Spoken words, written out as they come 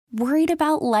Worried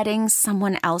about letting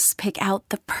someone else pick out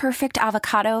the perfect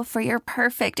avocado for your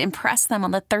perfect impress them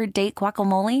on the third date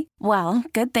guacamole? Well,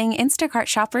 good thing Instacart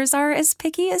shoppers are as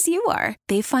picky as you are.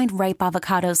 They find ripe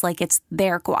avocados like it's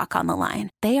their guac on the line.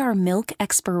 They are milk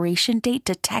expiration date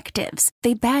detectives.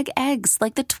 They bag eggs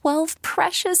like the 12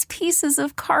 precious pieces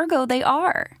of cargo they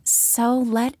are. So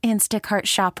let Instacart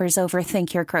shoppers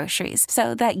overthink your groceries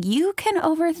so that you can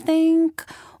overthink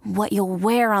what you'll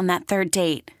wear on that third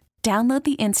date. Download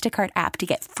the Instacart app to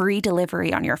get free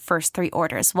delivery on your first 3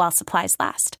 orders while supplies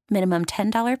last. Minimum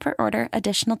 $10 per order.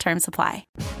 Additional terms apply.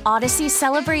 Odyssey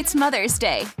celebrates Mother's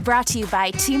Day. Brought to you by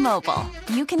T-Mobile.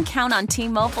 You can count on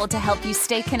T-Mobile to help you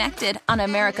stay connected on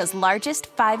America's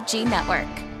largest 5G network.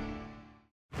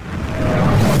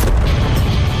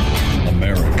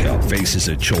 America faces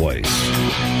a choice.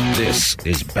 This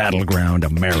is Battleground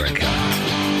America.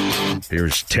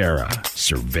 Here's Tara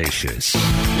Servatius.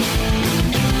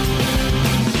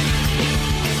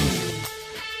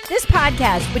 This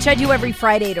podcast, which I do every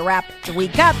Friday to wrap the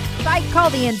week up, I call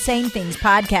the Insane Things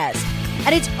Podcast.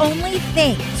 And it's only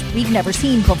things we've never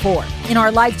seen before in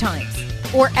our lifetimes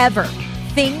or ever.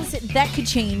 Things that could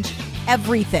change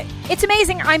everything. It's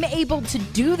amazing I'm able to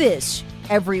do this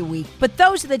every week, but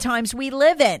those are the times we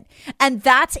live in. And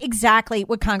that's exactly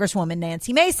what Congresswoman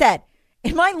Nancy Mace said.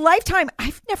 In my lifetime,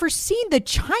 I've never seen the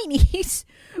Chinese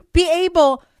be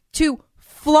able to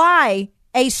fly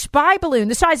a spy balloon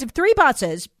the size of 3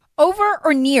 buses over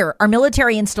or near our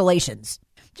military installations.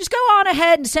 Just go on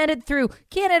ahead and send it through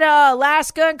Canada,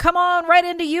 Alaska, and come on right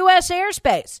into U.S.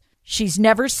 airspace. She's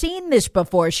never seen this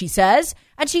before, she says,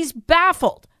 and she's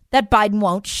baffled that Biden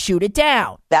won't shoot it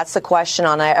down. That's the question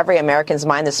on every American's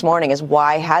mind this morning is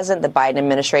why hasn't the Biden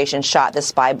administration shot the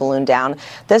spy balloon down?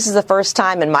 This is the first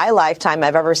time in my lifetime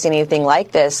I've ever seen anything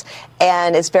like this.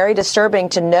 And it's very disturbing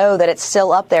to know that it's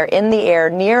still up there in the air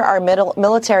near our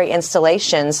military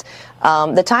installations.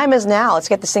 The time is now. Let's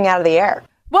get this thing out of the air.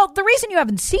 Well, the reason you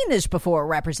haven't seen this before,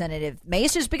 Representative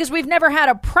Mace, is because we've never had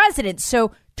a president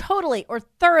so totally or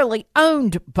thoroughly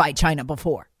owned by China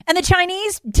before. And the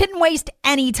Chinese didn't waste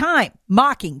any time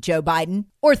mocking Joe Biden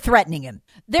or threatening him.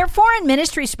 Their foreign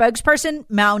ministry spokesperson,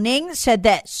 Mao Ning, said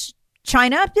this: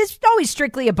 China has always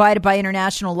strictly abided by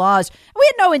international laws. We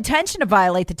had no intention to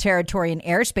violate the territory and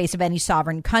airspace of any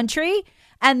sovereign country.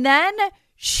 And then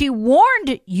she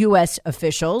warned U.S.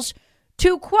 officials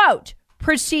to, quote,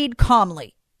 proceed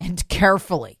calmly and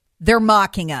carefully. They're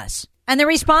mocking us. And the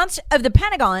response of the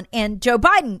Pentagon and Joe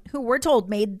Biden, who we're told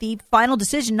made the final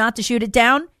decision not to shoot it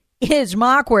down, is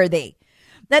mockworthy.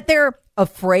 That they're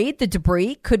afraid the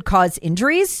debris could cause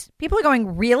injuries. People are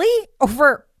going, really?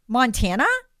 Over Montana?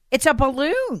 It's a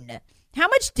balloon. How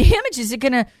much damage is it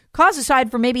going to cause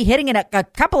aside from maybe hitting a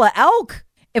couple of elk?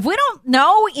 If we don't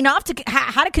know enough to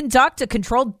how to conduct a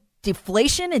controlled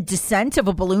deflation and descent of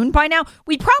a balloon by now,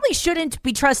 we probably shouldn't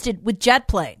be trusted with jet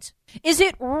planes. Is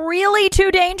it really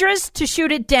too dangerous to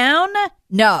shoot it down?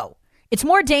 No. It's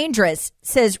more dangerous,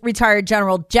 says retired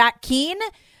General Jack Keane,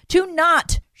 to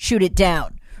not shoot it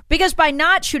down. Because by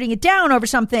not shooting it down over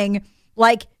something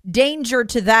like danger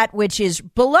to that which is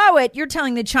below it, you're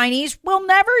telling the Chinese, we'll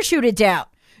never shoot it down.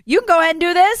 You can go ahead and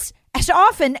do this as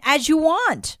often as you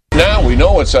want. Now we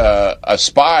know it's a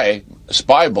spy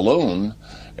balloon.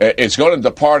 It's going to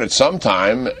depart at some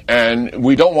time, and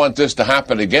we don't want this to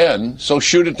happen again. So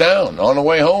shoot it down on the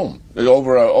way home,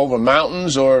 over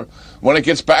mountains, or when it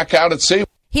gets back out at sea.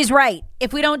 He's right.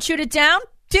 If we don't shoot it down,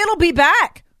 it'll be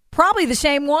back. Probably the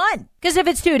same one. Because if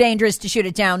it's too dangerous to shoot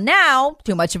it down now,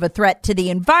 too much of a threat to the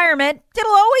environment,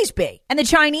 it'll always be. And the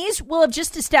Chinese will have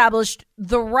just established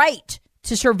the right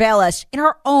to surveil us in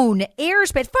our own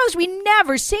airspace. Folks, we've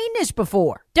never seen this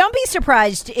before. Don't be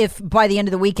surprised if by the end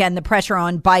of the weekend, the pressure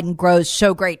on Biden grows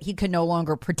so great he can no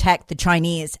longer protect the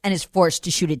Chinese and is forced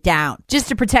to shoot it down just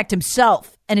to protect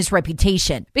himself and his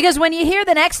reputation. Because when you hear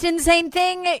the next insane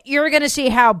thing, you're going to see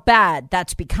how bad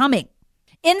that's becoming.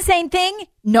 Insane thing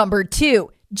number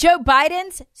 2. Joe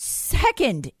Biden's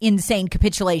second insane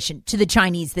capitulation to the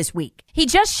Chinese this week. He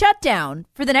just shut down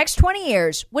for the next 20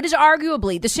 years what is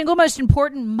arguably the single most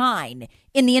important mine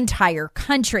in the entire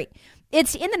country.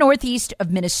 It's in the northeast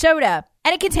of Minnesota,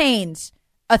 and it contains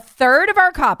a third of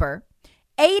our copper,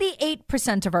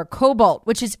 88% of our cobalt,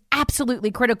 which is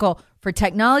absolutely critical for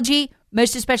technology,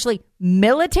 most especially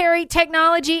military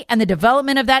technology and the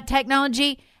development of that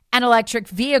technology, and electric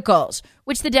vehicles,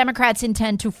 which the Democrats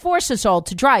intend to force us all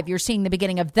to drive. You're seeing the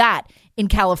beginning of that in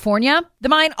California. The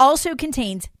mine also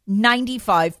contains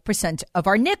 95% of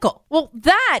our nickel. Well,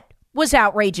 that was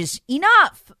outrageous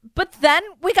enough. But then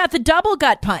we got the double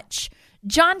gut punch.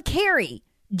 John Kerry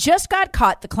just got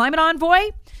caught, the climate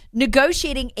envoy,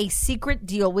 negotiating a secret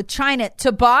deal with China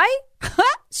to buy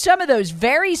some of those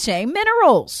very same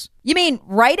minerals. You mean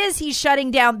right as he's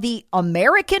shutting down the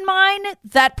American mine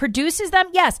that produces them?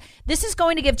 Yes, this is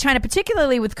going to give China,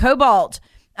 particularly with cobalt,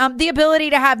 the ability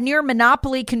to have near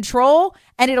monopoly control,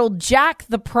 and it'll jack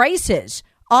the prices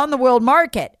on the world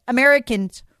market.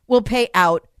 Americans will pay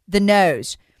out the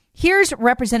nose. Here's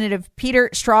Representative Peter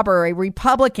Strawberry, a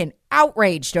Republican,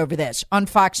 outraged over this on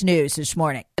Fox News this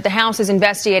morning. The House is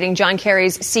investigating John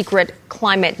Kerry's secret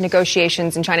climate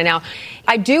negotiations in China now.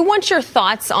 I do want your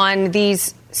thoughts on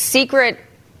these secret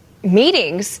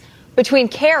meetings between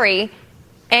Kerry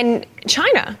and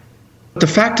China. The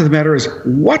fact of the matter is,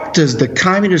 what does the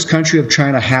communist country of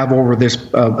China have over this,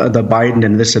 the Biden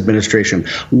and this administration?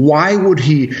 Why would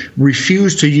he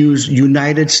refuse to use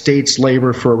United States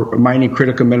labor for mining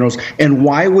critical minerals? And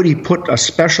why would he put a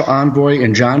special envoy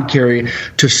in John Kerry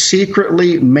to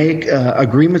secretly make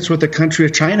agreements with the country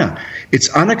of China? It's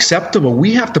unacceptable.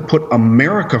 We have to put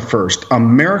America first,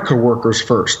 America workers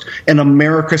first, and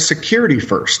America security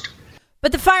first.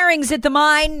 But the firings at the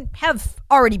mine have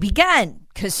already begun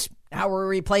because now we're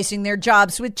replacing their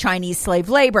jobs with Chinese slave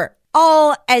labor.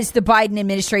 All as the Biden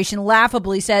administration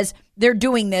laughably says they're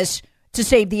doing this to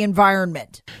save the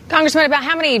environment. Congressman, about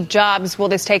how many jobs will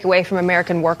this take away from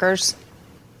American workers?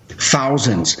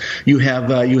 Thousands. You have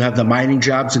the mining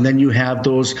jobs, and then you have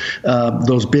those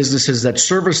businesses that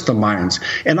service the mines.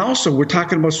 And also, we're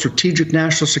talking about strategic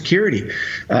national security.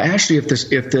 Actually, if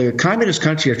the communist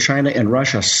country of China and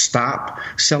Russia stop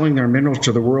selling their minerals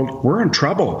to the world, we're in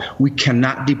trouble. We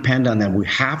cannot depend on them. We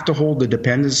have to hold the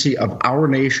dependency of our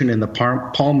nation in the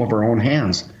palm of our own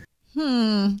hands.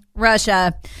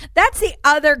 Russia. That's the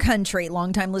other country,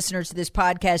 longtime listeners to this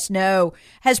podcast know,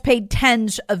 has paid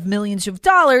tens of millions of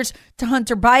dollars to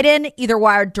Hunter Biden, either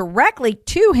wired directly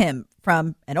to him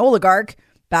from an oligarch,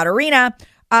 Baturina,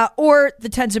 or the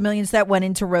tens of millions that went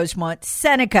into Rosemont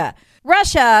Seneca.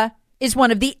 Russia is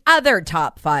one of the other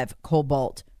top 5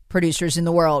 cobalt producers in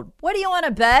the world. What do you want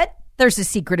to bet? There's a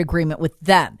secret agreement with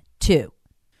them, too.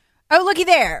 Oh, looky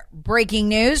there. Breaking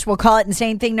news. We'll call it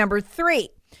insane thing number 3.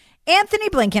 Anthony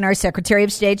Blinken, our Secretary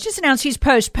of State, just announced he's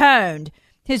postponed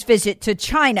his visit to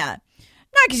China.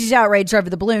 Not because he's outraged over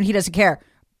the balloon, he doesn't care,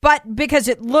 but because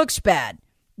it looks bad,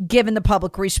 given the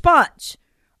public response.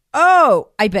 Oh,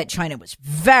 I bet China was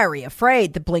very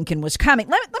afraid that Blinken was coming.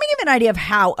 Let me give you an idea of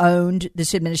how owned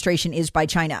this administration is by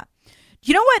China.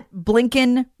 Do you know what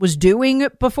Blinken was doing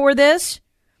before this?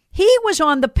 He was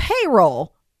on the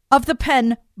payroll of the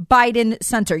Penn Biden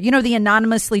Center. You know, the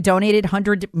anonymously donated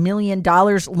 $100 million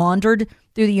laundered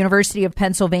through the University of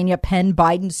Pennsylvania Penn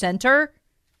Biden Center.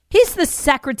 He's the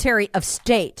Secretary of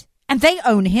State, and they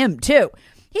own him, too.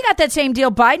 He got that same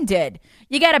deal Biden did.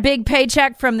 You get a big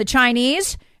paycheck from the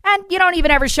Chinese, and you don't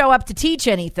even ever show up to teach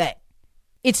anything.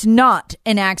 It's not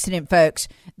an accident, folks,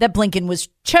 that Blinken was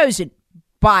chosen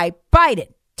by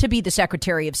Biden to be the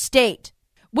Secretary of State.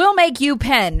 We'll make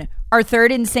UPenn our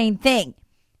third insane thing.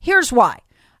 Here's why.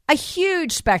 A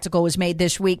huge spectacle was made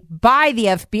this week by the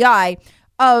FBI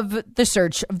of the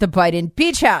search of the Biden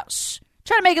beach house.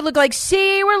 Trying to make it look like,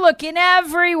 see, we're looking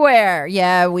everywhere.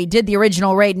 Yeah, we did the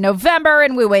original raid in November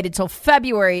and we waited till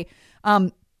February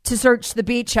to search the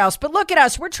beach house. But look at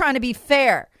us. We're trying to be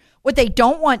fair. What they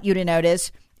don't want you to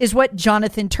notice is what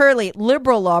Jonathan Turley,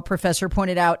 liberal law professor,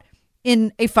 pointed out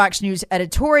in a Fox News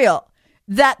editorial.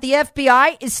 That the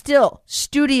FBI is still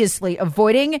studiously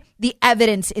avoiding the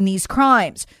evidence in these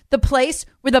crimes. The place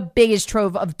where the biggest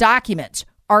trove of documents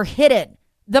are hidden,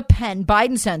 the Penn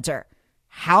Biden Center.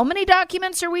 How many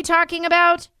documents are we talking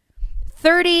about?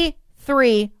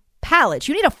 33 pallets.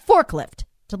 You need a forklift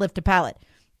to lift a pallet.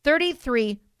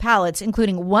 33 pallets,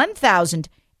 including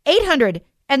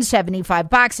 1,875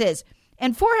 boxes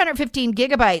and 415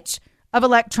 gigabytes of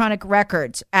electronic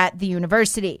records at the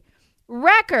university.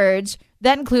 Records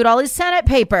that include all his Senate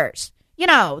papers. You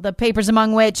know, the papers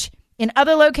among which, in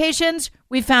other locations,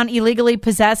 we found illegally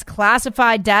possessed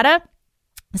classified data.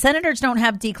 Senators don't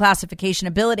have declassification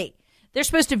ability. They're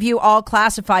supposed to view all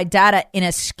classified data in a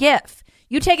SCIF.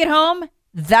 You take it home,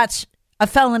 that's a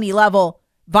felony level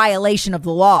violation of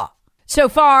the law. So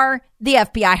far, the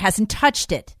FBI hasn't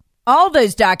touched it. All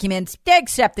those documents,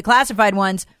 except the classified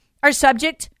ones, are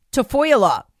subject to FOIA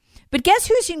law. But guess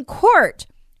who's in court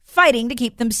fighting to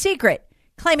keep them secret?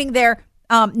 Claiming they're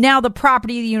now the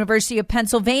property of the University of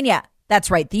Pennsylvania.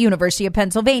 That's right, the University of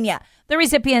Pennsylvania. The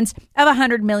recipients of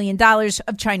 $100 million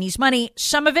of Chinese money,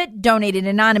 some of it donated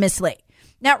anonymously.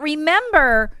 Now,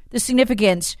 remember the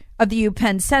significance of the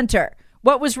UPenn Center.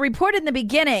 What was reported in the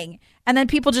beginning, and then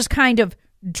people just kind of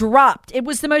dropped. It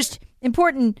was the most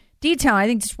important detail. I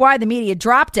think that's why the media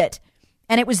dropped it.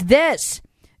 And it was this,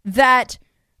 that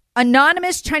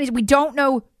anonymous Chinese, we don't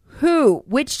know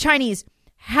which Chinese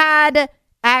had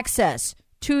access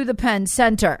to the Penn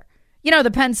Center. You know,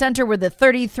 the Penn Center where the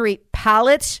 33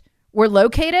 pallets were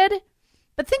located.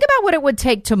 But think about what it would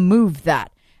take to move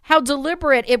that. How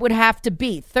deliberate it would have to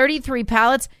be. 33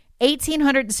 pallets,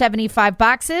 1,875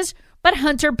 boxes, but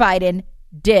Hunter Biden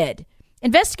did.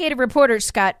 Investigative reporter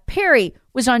Scott Perry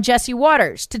was on Jesse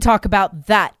Waters to talk about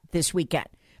that this weekend.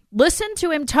 Listen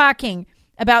to him talking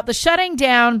about the shutting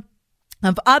down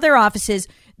of other offices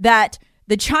that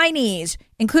the Chinese,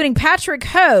 including Patrick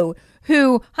Ho,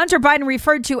 who Hunter Biden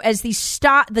referred to as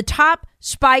the top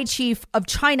spy chief of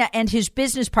China, and his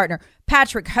business partner,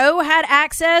 Patrick Ho, had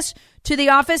access to the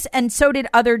office, and so did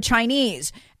other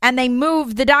Chinese. And they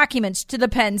moved the documents to the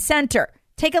Penn Center.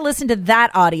 Take a listen to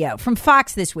that audio from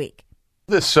Fox this week.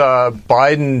 This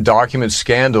Biden document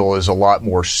scandal is a lot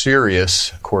more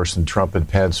serious, of course, than Trump and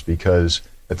Pence, because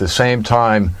at the same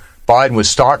time Biden was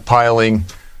stockpiling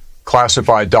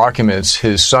classified documents,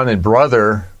 his son and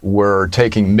brother were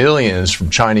taking millions from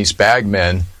Chinese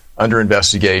bagmen under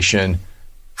investigation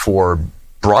for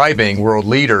bribing world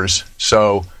leaders.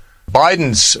 So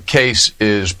Biden's case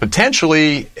is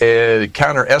potentially a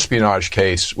counter-espionage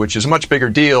case, which is a much bigger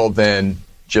deal than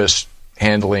just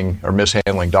handling or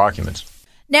mishandling documents.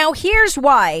 Now, here's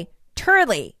why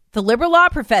Turley, the liberal law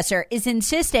professor, is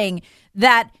insisting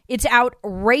that it's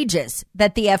outrageous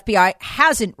that the FBI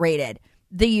hasn't raided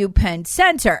the UPenn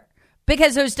Center,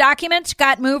 because those documents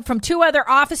got moved from two other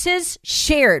offices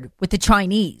shared with the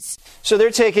Chinese. So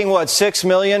they're taking, $6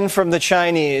 million from the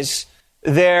Chinese.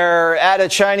 They're at a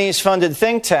Chinese-funded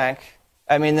think tank.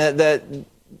 I mean, the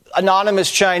anonymous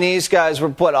Chinese guys were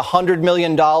put $100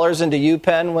 million into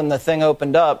UPenn when the thing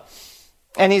opened up.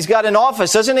 And he's got an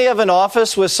office. Doesn't he have an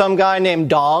office with some guy named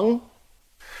Dong?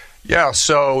 Yeah,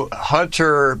 so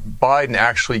Hunter Biden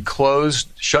actually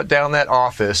shut down that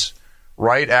office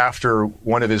right after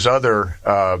one of his other,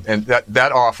 and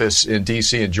that office in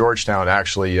D.C. and Georgetown,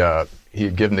 actually, he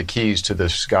had given the keys to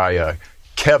this guy,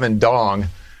 Kevin Dong,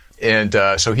 and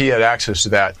so he had access to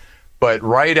that. But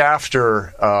right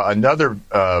after another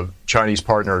Chinese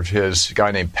partner of his, a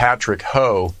guy named Patrick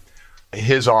Ho,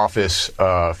 his office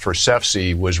for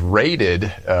CEFC was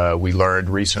raided, we learned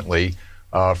recently,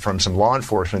 from some law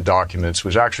enforcement documents,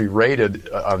 was actually raided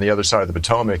on the other side of the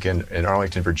Potomac in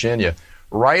Arlington, Virginia.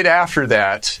 Right after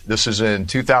that, this is in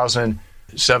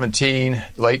 2017,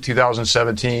 late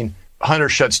 2017, Hunter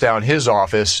shuts down his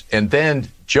office, and then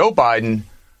Joe Biden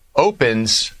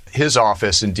opens his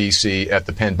office in D.C. at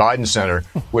the Penn Biden Center,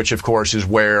 which, of course, is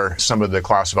where some of the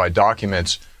classified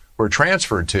documents were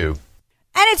transferred to.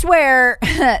 And it's where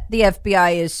the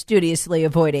FBI is studiously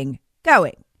avoiding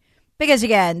going. Because,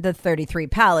 again, the 33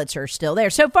 pallets are still there.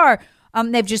 So far,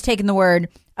 they've just taken the word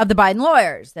of the Biden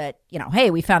lawyers that, hey,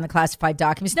 we found the classified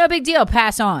documents. No big deal.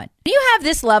 Pass on. When you have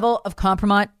this level of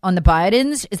compromise on the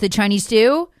Bidens, as the Chinese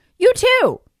do, you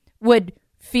too would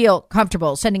feel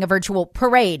comfortable sending a virtual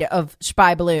parade of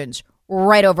spy balloons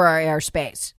right over our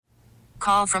airspace.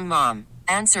 Call from mom.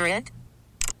 Answer it.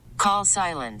 Call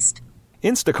silenced.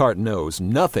 Instacart knows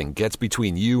nothing gets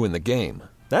between you and the game.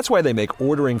 That's why they make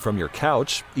ordering from your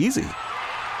couch easy.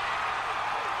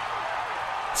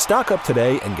 Stock up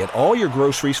today and get all your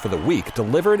groceries for the week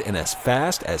delivered in as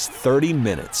fast as 30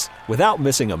 minutes without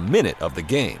missing a minute of the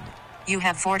game. You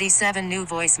have 47 new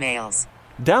voicemails.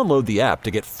 Download the app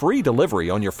to get free delivery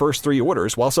on your first 3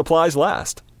 orders while supplies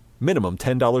last. Minimum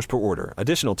 $10 per order.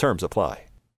 Additional terms apply.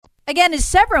 Again, as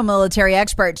several military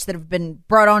experts that have been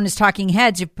brought on as talking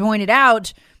heads have pointed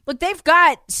out, look, they've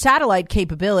got satellite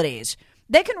capabilities.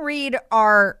 They can read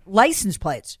our license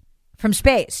plates from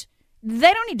space.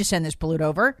 They don't need to send this balloon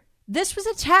over. This was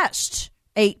a test,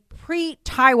 a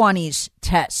pre-Taiwanese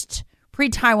test,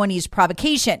 pre-Taiwanese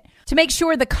provocation to make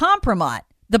sure the compromise,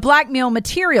 the blackmail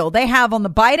material they have on the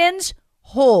Bidens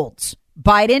holds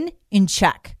Biden in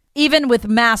check, even with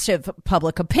massive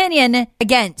public opinion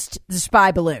against the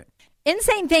spy balloon.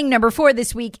 Insane thing number 4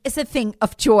 this week is a thing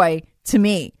of joy to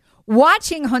me.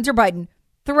 Watching Hunter Biden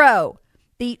throw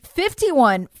the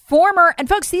 51 former, and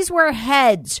folks, these were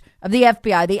heads of the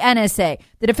FBI, the NSA,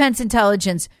 the Defense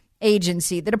Intelligence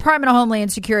Agency, the Department of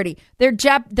Homeland Security, their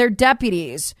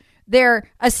deputies, their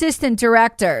assistant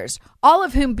directors, all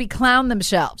of whom beclowned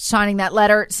themselves, signing that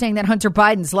letter saying that Hunter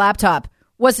Biden's laptop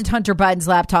wasn't Hunter Biden's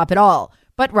laptop at all,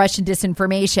 but Russian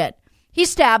disinformation. He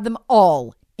stabbed them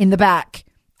all in the back,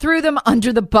 threw them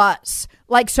under the bus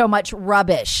like so much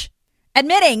rubbish,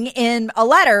 admitting in a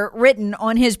letter written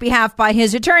on his behalf by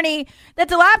his attorney that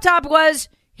the laptop was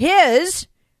his.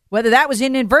 Whether that was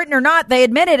inadvertent or not, they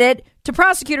admitted it to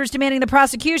prosecutors demanding the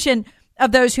prosecution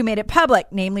of those who made it public,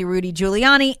 namely Rudy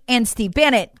Giuliani and Steve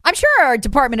Bannon. I'm sure our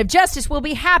Department of Justice will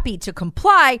be happy to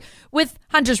comply with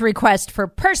Hunter's request for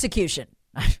prosecution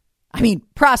of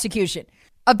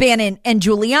Bannon and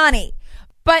Giuliani.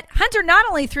 But Hunter not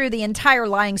only threw the entire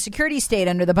lying security state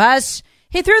under the bus,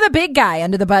 he threw the big guy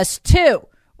under the bus too.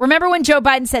 Remember when Joe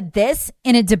Biden said this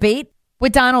in a debate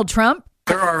with Donald Trump?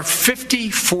 There are 50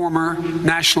 former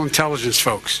national intelligence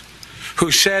folks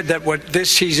who said that what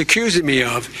he's accusing me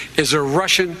of is a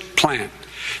Russian plant.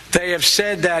 They have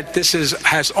said that this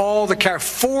has all the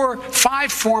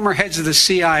 5 former heads of the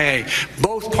CIA,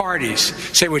 both parties,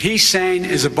 say what he's saying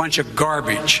is a bunch of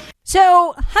garbage.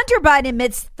 So Hunter Biden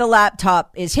admits the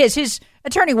laptop is his. His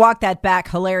attorney walked that back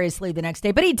hilariously the next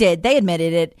day, but he did. They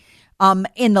admitted it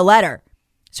in the letter.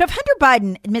 So if Hunter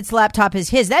Biden admits the laptop is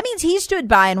his, that means he stood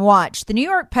by and watched the New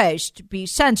York Post be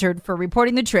censored for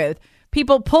reporting the truth.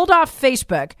 People pulled off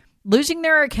Facebook, losing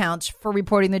their accounts for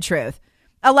reporting the truth,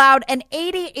 allowed an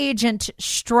 80-agent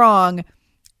strong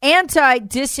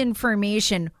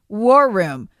anti-disinformation war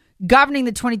room governing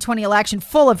the 2020 election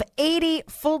full of 80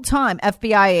 full-time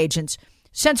FBI agents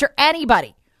censor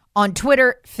anybody on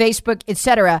Twitter, Facebook,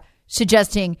 etc.,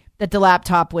 suggesting that the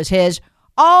laptop was his,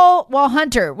 all while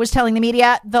Hunter was telling the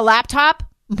media the laptop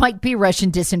might be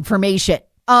Russian disinformation.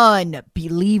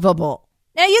 Unbelievable.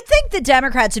 Now, you'd think the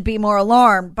Democrats would be more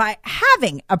alarmed by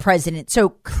having a president so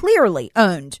clearly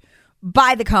owned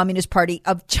by the Communist Party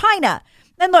of China.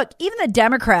 And look, even the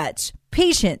Democrats'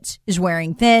 patience is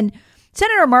wearing thin.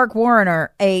 Senator Mark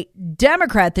Warner, a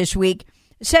Democrat this week,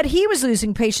 said he was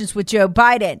losing patience with Joe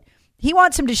Biden. He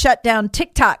wants him to shut down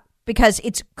TikTok because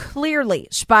it's clearly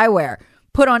spyware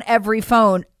put on every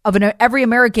phone of every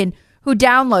American who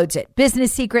downloads it.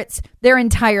 Business secrets their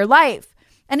entire life.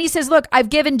 And he says, look, I've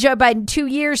given Joe Biden 2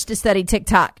 years to study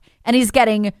TikTok, and he's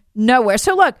getting nowhere.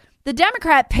 So look, the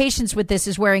Democrat patience with this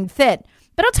is wearing thin.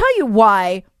 But I'll tell you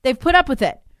why they've put up with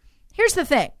it. Here's the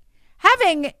thing.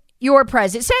 Having your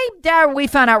president, say we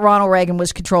found out Ronald Reagan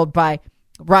was controlled by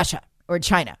Russia or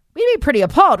China. We'd be pretty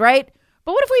appalled, right?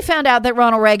 But what if we found out that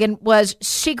Ronald Reagan was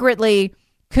secretly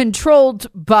controlled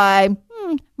by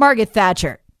Margaret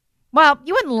Thatcher? Well,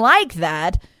 you wouldn't like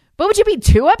that, but would you be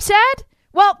too upset?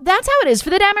 Well, that's how it is for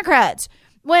the Democrats.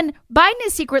 When Biden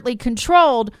is secretly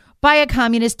controlled by a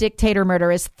communist dictator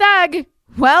murderous thug,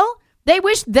 well, they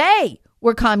wish they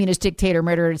were communist dictator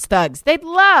murderous thugs. They'd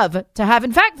love to have.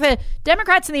 In fact, the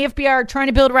Democrats and the FBI are trying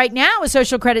to build right now a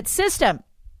social credit system.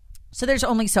 So there's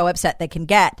only so upset they can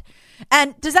get.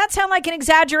 And does that sound like an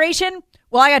exaggeration?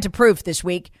 Well, I got to proof this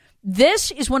week.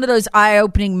 This is one of those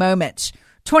eye-opening moments.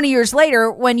 20 years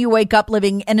later, when you wake up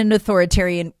living in an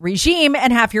authoritarian regime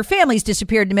and half your family's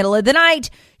disappeared in the middle of the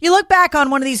night, you look back on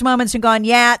one of these moments and gone,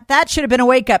 yeah, that should have been a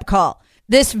wake-up call.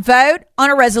 This vote on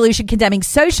a resolution condemning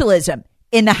socialism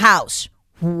in the House.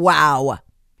 Wow.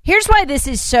 Here's why this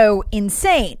is so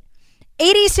insane.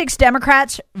 86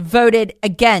 Democrats voted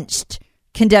against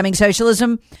condemning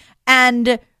socialism,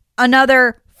 and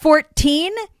another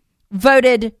 14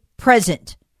 voted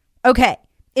present. Okay.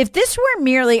 If this were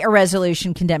merely a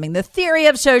resolution condemning the theory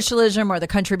of socialism or the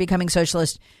country becoming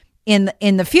socialist in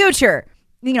the future,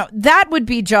 that would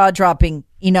be jaw-dropping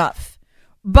enough.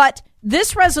 But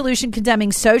this resolution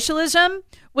condemning socialism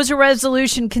was a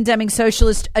resolution condemning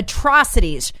socialist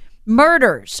atrocities,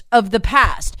 murders of the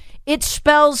past. It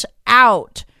spells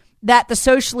out that the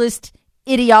socialist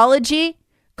ideology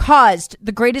caused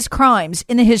the greatest crimes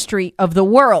in the history of the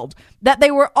world, that they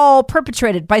were all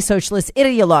perpetrated by socialist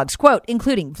ideologues, quote,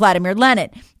 including Vladimir Lenin,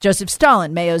 Joseph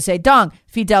Stalin, Mao Zedong,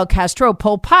 Fidel Castro,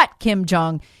 Pol Pot, Kim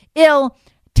Jong-il.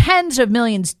 Tens of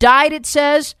millions died, it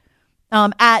says,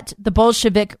 at the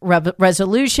Bolshevik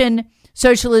resolution.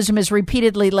 Socialism has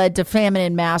repeatedly led to famine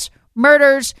and mass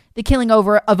murders, the killing of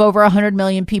over 100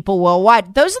 million people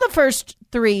worldwide. Those are the first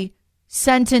 3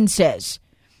 sentences.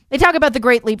 They talk about the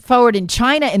great leap forward in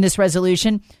China in this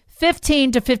resolution.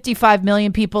 15 to 55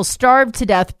 million people starved to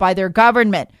death by their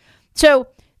government. So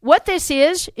what this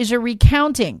is a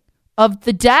recounting of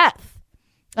the death.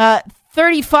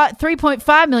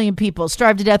 3.5 million people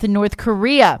starved to death in North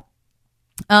Korea.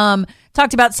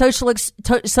 Talked about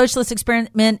socialist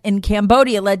experiment in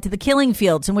Cambodia led to the killing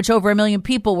fields in which over 1 million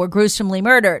people were gruesomely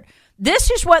murdered. This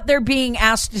is what they're being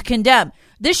asked to condemn.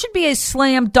 This should be a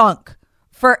slam dunk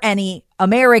for any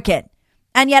American.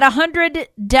 And yet 100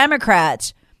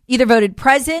 Democrats either voted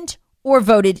present or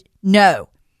voted no.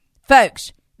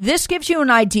 Folks, this gives you an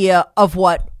idea of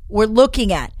what we're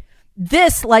looking at.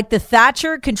 This, like the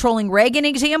Thatcher controlling Reagan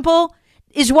example,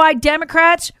 is why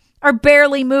Democrats are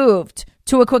barely moved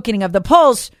to a quickening of the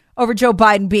pulse over Joe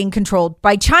Biden being controlled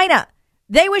by China.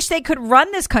 They wish they could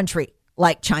run this country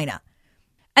like China.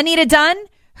 Anita Dunn,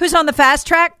 who's on the fast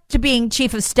track to being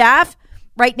chief of staff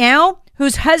right now,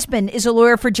 whose husband is a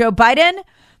lawyer for Joe Biden,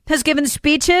 has given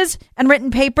speeches and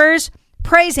written papers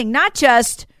praising not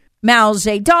just Mao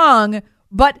Zedong,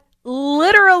 but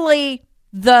literally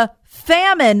the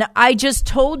famine I just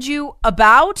told you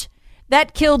about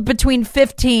that killed between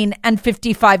 15 and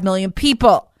 55 million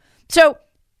people. So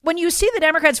when you see the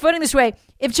Democrats voting this way,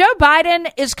 if Joe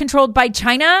Biden is controlled by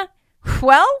China,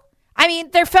 well, I mean,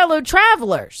 they're fellow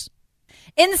travelers.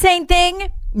 Insane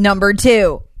thing number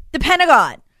 2. The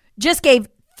Pentagon just gave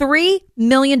 $3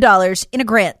 million in a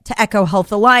grant to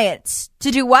EcoHealth Alliance.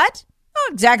 To do what? Oh,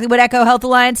 exactly what EcoHealth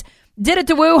Alliance did at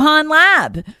the Wuhan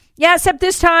lab. Yeah, except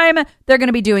this time they're going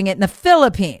to be doing it in the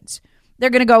Philippines. They're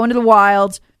going to go into the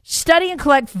wilds, study and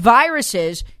collect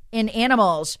viruses in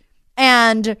animals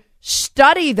and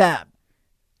study them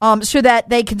so that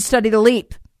they can study the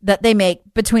leap that they make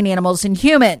between animals and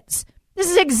humans. This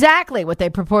is exactly what they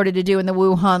purported to do in the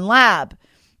Wuhan lab.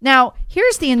 Now,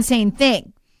 here's the insane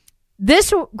thing.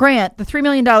 This grant, the $3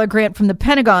 million grant from the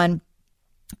Pentagon,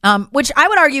 which I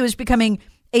would argue is becoming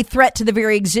a threat to the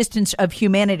very existence of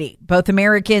humanity, both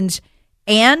Americans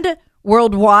and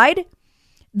worldwide.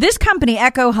 This company,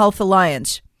 EcoHealth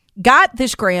Alliance, got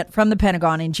this grant from the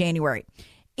Pentagon in January.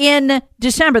 In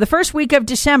December, the first week of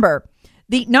December,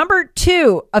 the number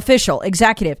 2 official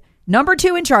executive, number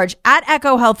 2 in charge at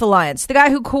EcoHealth Alliance, the guy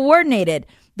who coordinated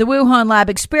the Wuhan lab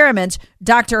experiments,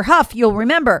 Dr. Huff, you'll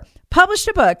remember, published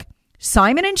a book,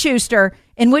 Simon & Schuster,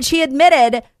 in which he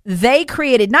admitted they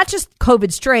created not just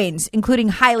COVID strains, including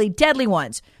highly deadly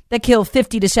ones that kill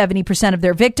 50 to 70% of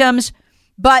their victims,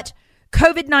 but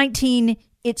COVID-19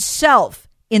 itself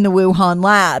in the Wuhan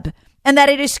lab, and that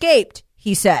it escaped,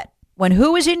 he said. When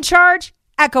who was in charge?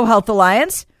 EcoHealth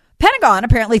Alliance. Pentagon,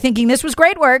 apparently thinking this was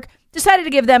great work, decided to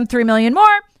give them $3 million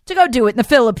more to go do it in the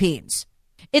Philippines.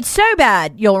 It's so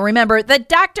bad, you'll remember, that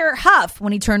Dr. Huff,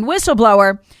 when he turned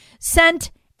whistleblower,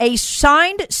 sent a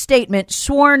signed statement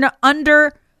sworn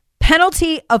under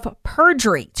penalty of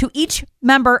perjury to each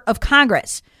member of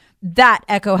Congress that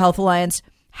EcoHealth Alliance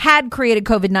had created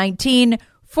COVID-19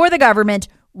 for the government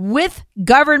with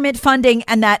government funding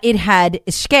and that it had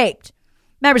escaped.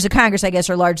 Members of Congress, I guess,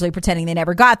 are largely pretending they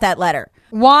never got that letter.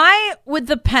 Why would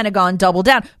the Pentagon double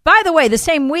down? By the way, the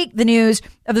same week the news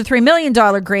of the $3 million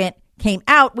grant came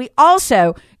out, we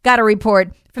also got a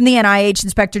report from the NIH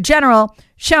Inspector General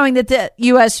showing that the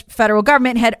U.S. federal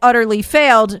government had utterly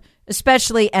failed,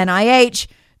 especially NIH,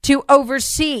 to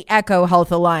oversee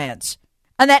EcoHealth Alliance.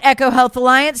 And that EcoHealth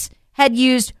Alliance had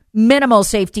used minimal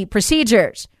safety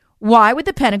procedures. Why would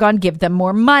the Pentagon give them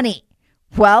more money?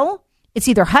 Well, it's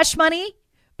either hush money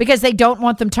because they don't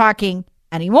want them talking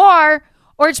anymore,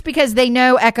 or it's because they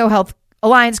know EcoHealth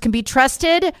Alliance can be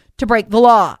trusted to break the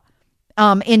law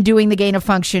in doing the gain of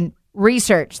function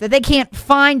research, that they can't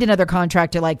find another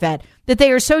contractor like that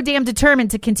they are so damn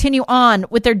determined to continue on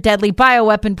with their deadly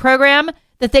bioweapon program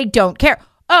that they don't care.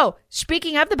 Oh,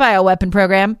 speaking of the bioweapon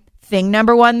program, thing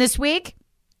number 1 this week,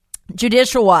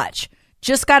 Judicial Watch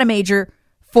just got a major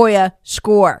FOIA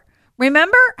score.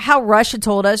 Remember how Russia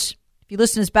told us, if you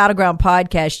listen to this Battleground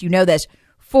podcast, you know this,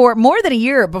 for more than a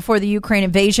year before the Ukraine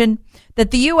invasion,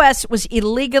 that the U.S. was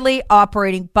illegally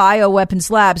operating bioweapons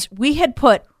labs we had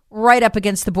put right up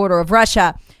against the border of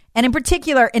Russia, and in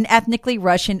particular in ethnically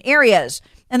Russian areas,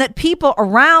 and that people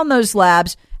around those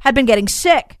labs had been getting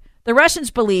sick. The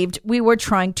Russians believed we were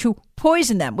trying to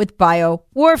poison them with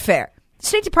biowarfare. The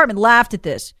State Department laughed at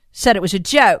this, said it was a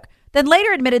joke, then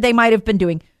later admitted they might have been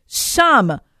doing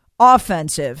some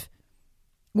offensive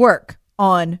work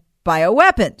on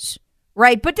bioweapons,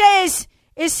 right? But there's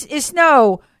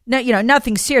no,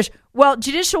 nothing serious. Well,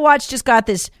 Judicial Watch just got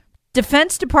this.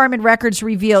 Defense Department records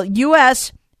reveal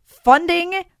U.S.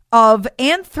 funding of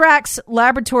anthrax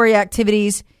laboratory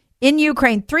activities in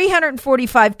Ukraine,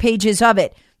 345 pages of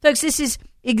it. Folks, this is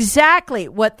exactly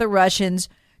what the Russians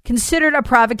considered a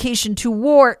provocation to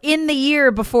war in the year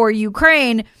before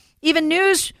Ukraine. Even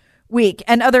Newsweek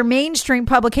and other mainstream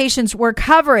publications were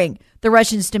covering the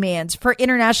Russians' demands for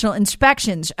international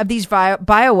inspections of these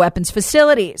bioweapons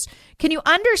facilities. Can you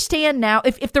understand now,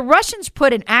 if the Russians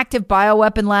put an active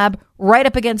bioweapon lab right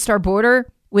up against our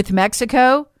border with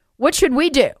Mexico, what should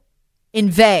we do?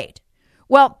 Invade.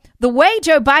 Well, the way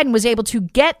Joe Biden was able to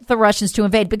get the Russians to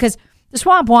invade, because the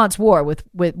swamp wants war with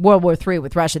World War III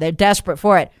with Russia, they're desperate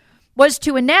for it, was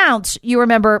to announce, you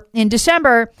remember, in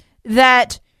December,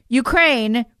 that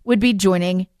Ukraine would be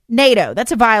joining NATO.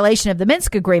 That's a violation of the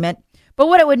Minsk agreement. But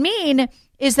what it would mean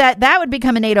is that would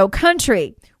become a NATO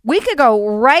country. We could go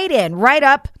right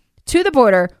up to the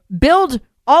border, build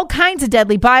all kinds of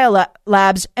deadly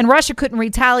biolabs, and Russia couldn't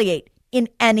retaliate in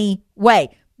any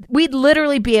way. we'd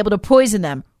literally be able to poison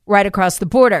them right across the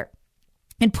border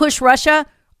and push Russia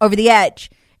over the edge.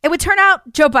 It would turn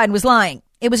out Joe Biden was lying.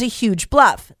 It was a huge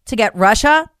bluff to get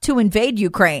Russia to invade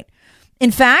Ukraine.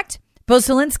 In fact, both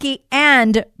Zelensky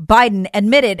and Biden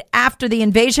admitted after the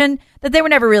invasion that they were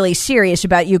never really serious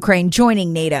about Ukraine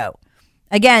joining NATO.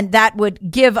 Again, that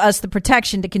would give us the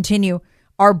protection to continue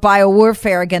our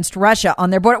biowarfare against Russia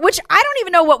on their border, which I don't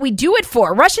even know what we do it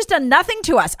for. Russia's done nothing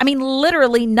to us. I mean,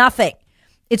 literally nothing.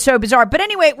 It's so bizarre. But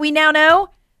anyway, we now know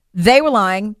they were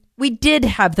lying. We did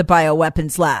have the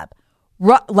bioweapons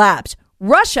labs.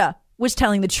 Russia was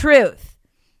telling the truth.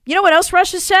 You know what else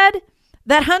Russia said?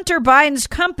 That Hunter Biden's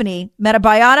company,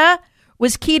 Metabiota,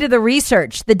 was key to the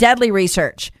research, the deadly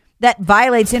research that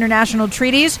violates international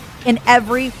treaties in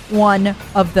every one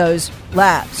of those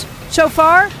labs. So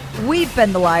far, we've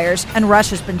been the liars and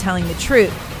Russia's been telling the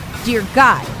truth. Dear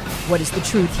God, what is the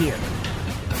truth here?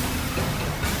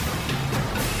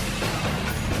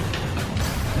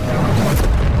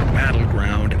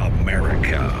 Battleground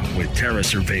America with Tara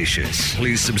Servatius.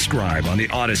 Please subscribe on the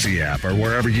Odyssey app or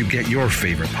wherever you get your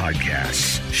favorite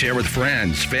podcasts. Share with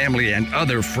friends, family, and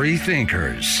other free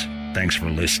thinkers. Thanks for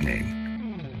listening.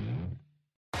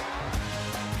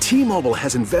 T-Mobile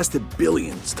has invested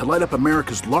billions to light up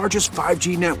America's largest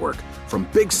 5G network, from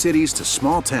big cities to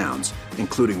small towns,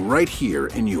 including right here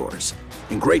in yours.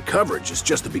 And great coverage is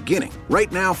just the beginning. Right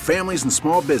now, families and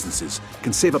small businesses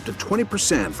can save up to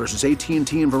 20% versus AT&T and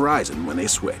Verizon when they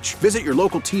switch. Visit your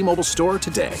local T-Mobile store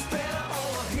today.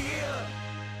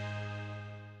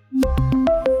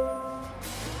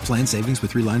 Plan savings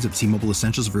with 3 lines of T-Mobile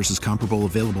Essentials versus comparable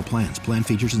available plans. Plan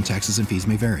features and taxes and fees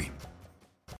may vary.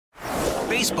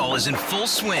 Baseball is in full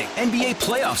swing. NBA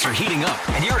playoffs are heating up,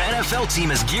 and your NFL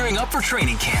team is gearing up for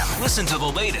training camp. Listen to the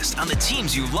latest on the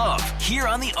teams you love here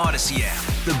on the Odyssey app.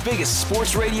 The biggest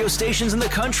sports radio stations in the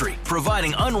country,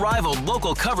 providing unrivaled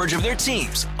local coverage of their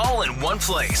teams, all in one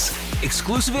place.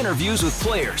 Exclusive interviews with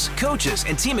players, coaches,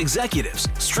 and team executives,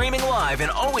 streaming live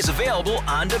and always available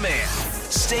on demand.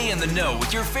 Stay in the know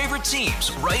with your favorite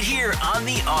teams right here on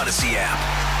the Odyssey app.